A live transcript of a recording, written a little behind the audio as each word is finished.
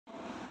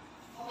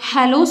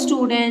Hello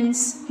students,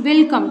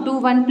 welcome to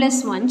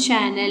 1+1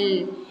 channel.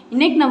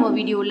 இன்னைக்கு நம்ம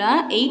வீடியோல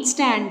 8th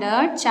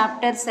standard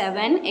chapter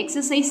 7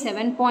 exercise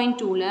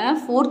 7.2ல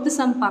 4th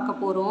sum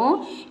பார்க்க போறோம்.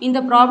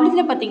 இந்த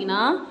ப்ராப்ளத்துல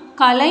பாத்தீங்கன்னா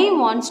Kalai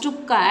wants to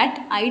cut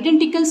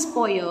identical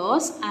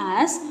squares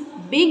as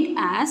big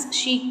as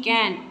she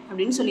can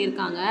அப்படினு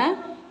சொல்லிருக்காங்க.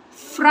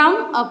 From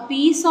a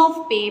piece of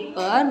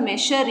paper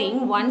measuring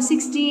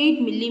 168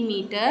 mm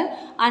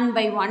and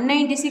by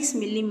 196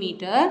 mm,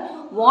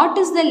 what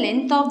is the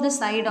length of the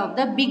side of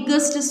the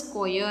biggest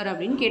square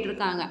அப்படினு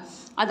கேட்டிருக்காங்க.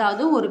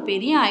 அதாவது ஒரு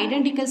பெரிய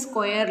identical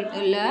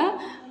squareல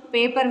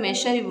paper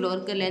measure இவ்வளோ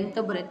இருக்கு length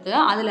breadth,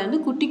 அதுல இருந்து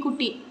குட்டி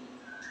குட்டி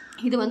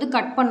இது வந்து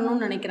கட்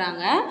பண்ணணும்னு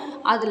நினைக்கிறாங்க.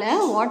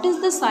 அதில் what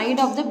is the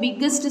side of the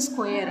biggest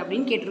square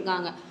அப்படின்னு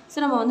கேட்டிருக்காங்க. ஸோ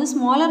நம்ம வந்து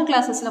ஸ்மாலர்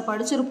கிளாஸஸில்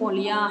படிச்சிருப்போம்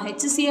இல்லையா,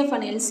 ஹெச்சிசிஎஃப்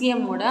அண்ட்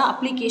எல்சிஎம்மோட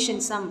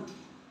அப்ளிகேஷன் சம்.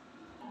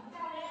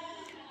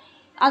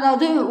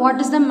 அதாவது what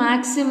is the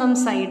maximum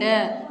side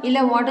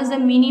இல்லை what is the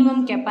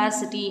minimum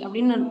capacity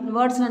அப்படின்னு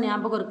வேர்ட்ஸில்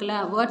ஞாபகம் இருக்குல்ல,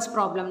 வேர்ட்ஸ்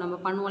ப்ராப்ளம் நம்ம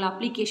பண்ணுவோம்ல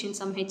application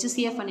some,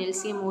 HCF and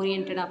LCM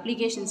orient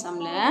application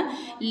சம்மில்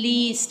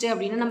லீஸ்ட்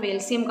அப்படின்னா நம்ம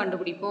எல்சிஎம்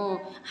கண்டுபிடிப்போம்,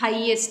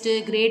 ஹையஸ்ட்டு,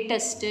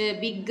 கிரேட்டஸ்ட்டு,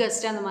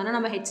 பிக்கஸ்ட்டு அந்த மாதிரி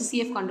நம்ம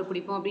ஹெச்சிசிஎஃப்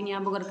கண்டுபிடிப்போம் அப்படின்னு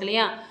ஞாபகம் இருக்கு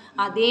இல்லையா.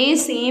 அதே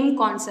சேம்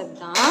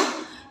கான்செப்ட் தான்.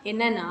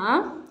 என்னென்னா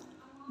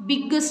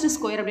பிக்கஸ்ட்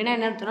ஸ்கொயர் அப்படின்னா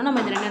என்ன அர்த்தம்னா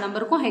நம்ம இந்த ரெண்டு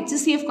நம்பருக்கும்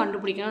ஹெச்சிசிஎஃப்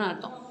கண்டுபிடிக்கணும்னு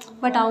அர்த்தம்.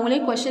 பட் அவங்களே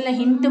கொஸ்டினில்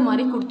ஹிண்ட்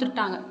மாதிரி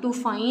கொடுத்துட்டாங்க, to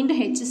find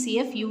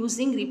HCF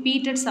using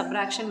repeated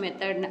subtraction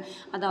மெத்தட்னு.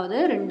 அதாவது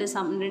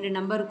ரெண்டு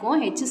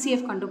நம்பருக்கும்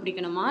HCF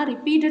கண்டுபிடிக்கணுமா,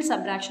 repeated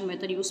subtraction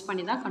method use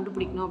பண்ணி தான்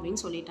கண்டுபிடிக்கணும்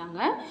அப்படின்னு சொல்லிட்டாங்க.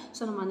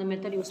 ஸோ நம்ம அந்த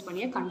மெத்தட் யூஸ்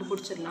பண்ணியே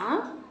கண்டுபிடிச்சிடலாம்.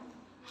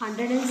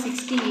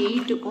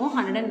 168க்கும்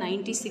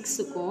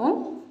 196க்கும்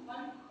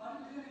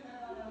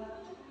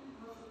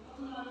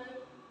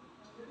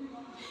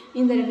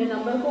இந்த ரெண்டு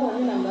நம்பருக்கும்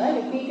வந்து நம்ம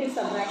ரிப்பீட்டட்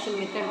சப்ராக்ஷன்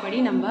மெத்தட் படி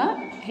நம்ம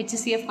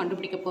ஹெச்சிசிஎஃப்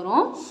கண்டுபிடிக்க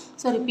போகிறோம்.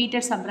 ஸோ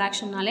ரிப்பீட்டட்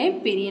சப்ராக்ஷன்னாலே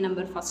பெரிய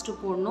நம்பர் ஃபஸ்ட்டு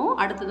போடணும்,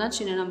 அடுத்து தான்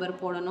சின்ன நம்பர்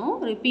போடணும்,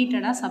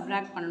 ரிப்பீட்டடாக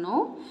சப்ராக்ட்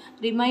பண்ணணும்,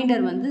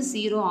 ரிமைண்டர் வந்து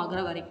 0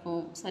 ஆகிற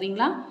வரைக்கும்.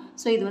 சரிங்களா?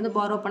 ஸோ இது வந்து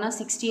பாரோ பண்ணால்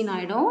 16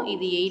 ஆகிடும்,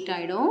 இது 8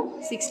 ஆகிடும்.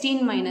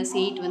 16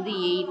 - 8 வந்து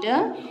 8,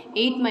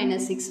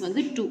 8 - 6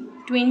 வந்து 2,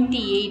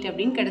 28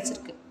 அப்படின்னு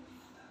கிடச்சிருக்கு.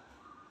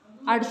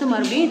 அடுத்து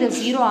மறுபடியும் இது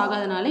 0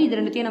 ஆகாதனால இது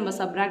ரெண்டுத்தையும் நம்ம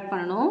சப்ராக்ட்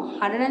பண்ணணும்.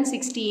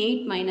 168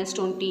 -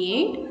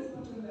 28,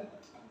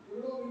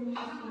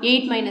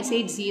 8 -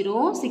 8 0,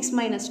 6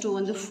 - 2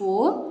 வந்து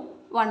 4,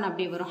 1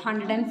 அப்படி வரும்.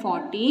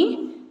 140.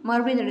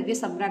 மறுபடியும் இது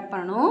ரெண்டுத்தையும் சப்ராக்ட்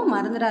பண்ணணும்.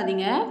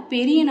 மறந்துடாதீங்க,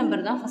 பெரிய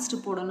நம்பர் தான் ஃபஸ்ட்டு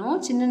போடணும்,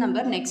 சின்ன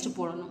நம்பர் நெக்ஸ்ட்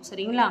போடணும்.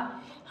 சரிங்களா?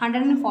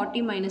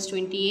 140 -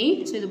 28,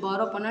 ஸோ இது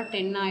பாரோ பண்ணால்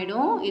 10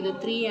 ஆகிடும், இது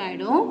 3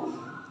 ஆகிடும்.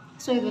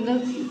 ஸோ இது வந்து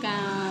 10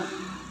 -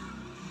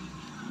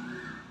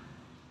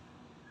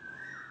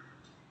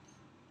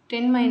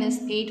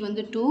 8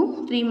 வந்து 2,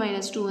 3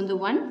 - 2 வந்து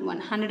 1,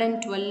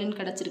 112ன்னு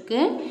கிடச்சிருக்கு.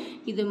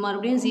 இது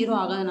மறுபடியும் 0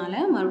 ஆகாதனால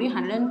மறுபடியும்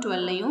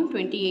 112ஐயும்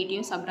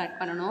 28ஐயும் சப்ராக்ட்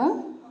பண்ணணும்.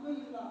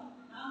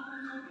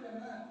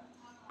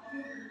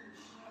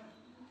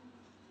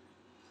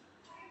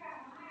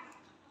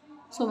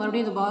 ஸோ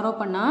மறுபடியும் இது பாரோ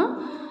பண்ணால்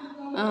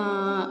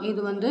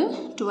இது வந்து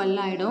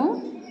 12 ஆகிடும்,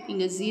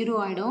 இங்கே 0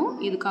 ஆகிடும்.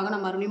 இதுக்காக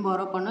நான் மறுபடியும்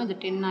பாரோ பண்ணோம்,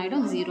 இது 10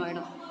 ஆகிடும், 0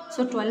 ஆகிடும்.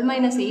 ஸோ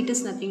 12 - 8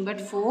 இஸ் நத்திங்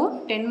பட் 4,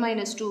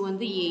 10 - 2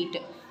 வந்து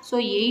 8. ஸோ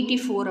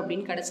 84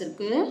 அப்படின்னு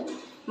கிடச்சிருக்கு.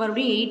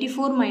 மறுபடியும்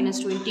 84 -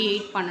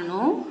 28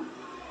 பண்ணணும்.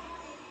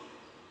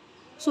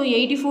 ஸோ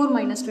 84 -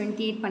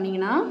 28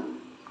 பண்ணிங்கன்னா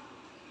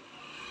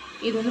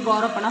இது வந்து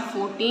பாரோ பண்ணால்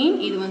 14,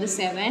 இது வந்து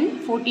 7,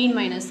 14 -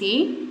 8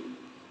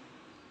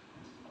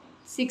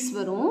 6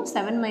 வரும்,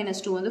 7 -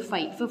 2 வந்து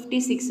 5,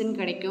 56ன்னு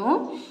கிடைக்கும்.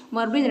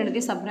 மறுபடியும் இது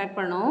ரெண்டுத்தையும் சப்ராக்ட்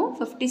பண்ணணும்.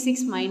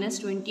 56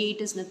 -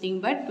 28 இஸ் நத்திங்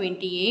பட்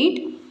 28.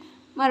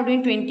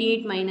 மறுபடியும்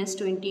 28 -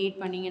 28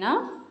 பண்ணிங்கன்னா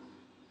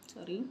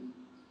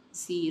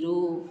 0.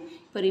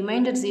 இப்போ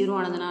ரிமைண்டர் 0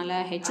 ஆனதுனால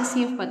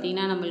ஹெச்சிசிஎஃப்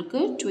பார்த்தீங்கன்னா நம்மளுக்கு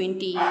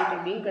 28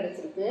 அப்படின்னு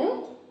கிடச்சிருக்கு.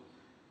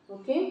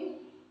 ஓகே,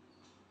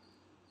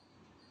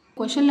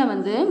 கொஷனில்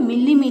வந்து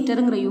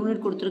மில்லிமீட்டருங்கிற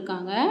யூனிட்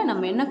கொடுத்துருக்காங்க.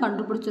 நம்ம என்ன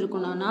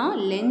கண்டுபிடிச்சிருக்கணும்னா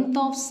length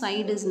off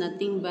side is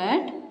nothing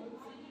but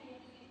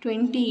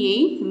 28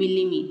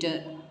 mm.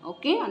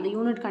 Okay, அந்த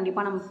யூனிட்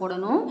கண்டிப்பாக நம்ம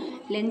போடணும்.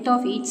 லென்த்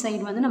ஆஃப் ஈச்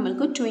சைடு வந்து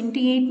நம்மளுக்கு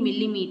 28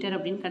 mm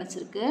அப்படின்னு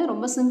கிடச்சிருக்கு.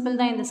 ரொம்ப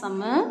சிம்பிள் தான் இந்த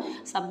சம்மு,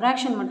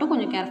 சப்ராக்ஷன் மட்டும்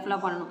கொஞ்சம்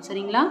கேர்ஃபுல்லாக பண்ணணும்.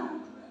 சரிங்களா?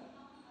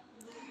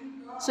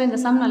 ஸோ இந்த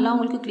சம் நல்லா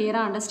உங்களுக்கு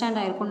கிளியராக அண்டர்ஸ்டாண்ட்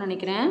ஆகிருக்கும்னு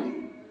நினைக்கிறேன்.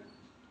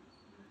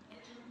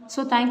 So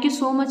thank you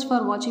so much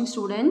for வாட்சிங்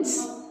ஸ்டூடெண்ட்ஸ்.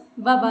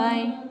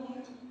 Bye-bye.